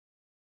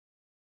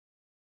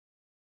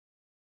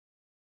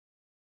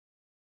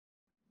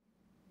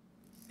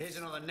Here's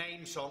another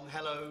name song.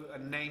 Hello, a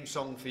name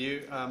song for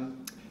you.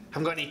 Haven't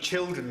got any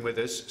children with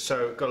us,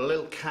 so got a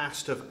little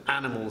cast of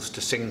animals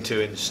to sing to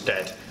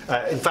instead.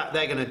 In fact,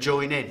 they're going to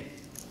join in.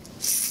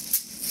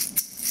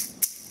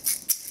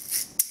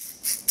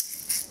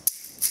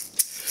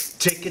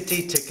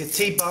 Tickety,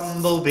 tickety,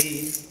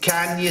 bumblebee,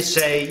 can you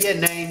say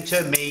your name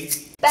to me?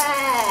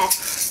 Bear.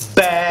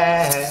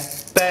 Bear,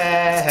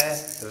 bear,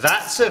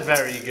 that's a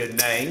very good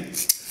name.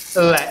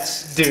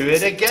 Let's do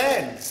it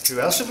again. Who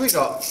else have we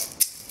got?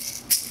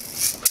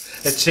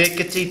 A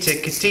tickety,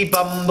 tickety,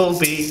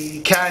 bumblebee,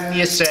 can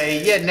you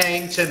say your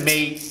name to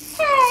me?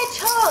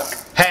 Hedgehog.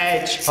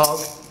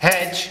 Hedgehog,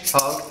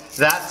 hedgehog,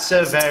 that's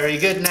a very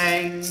good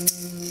name.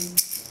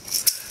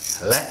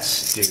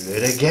 Let's do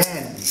it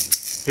again.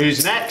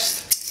 Who's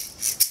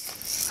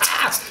next?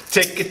 Ah!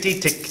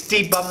 Tickety,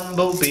 tickety,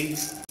 bumblebee,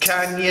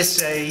 can you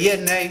say your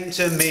name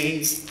to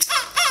me?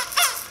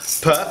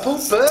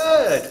 Purple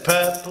bird,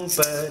 purple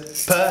bird,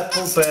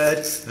 purple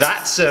bird,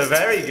 that's a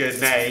very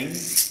good name.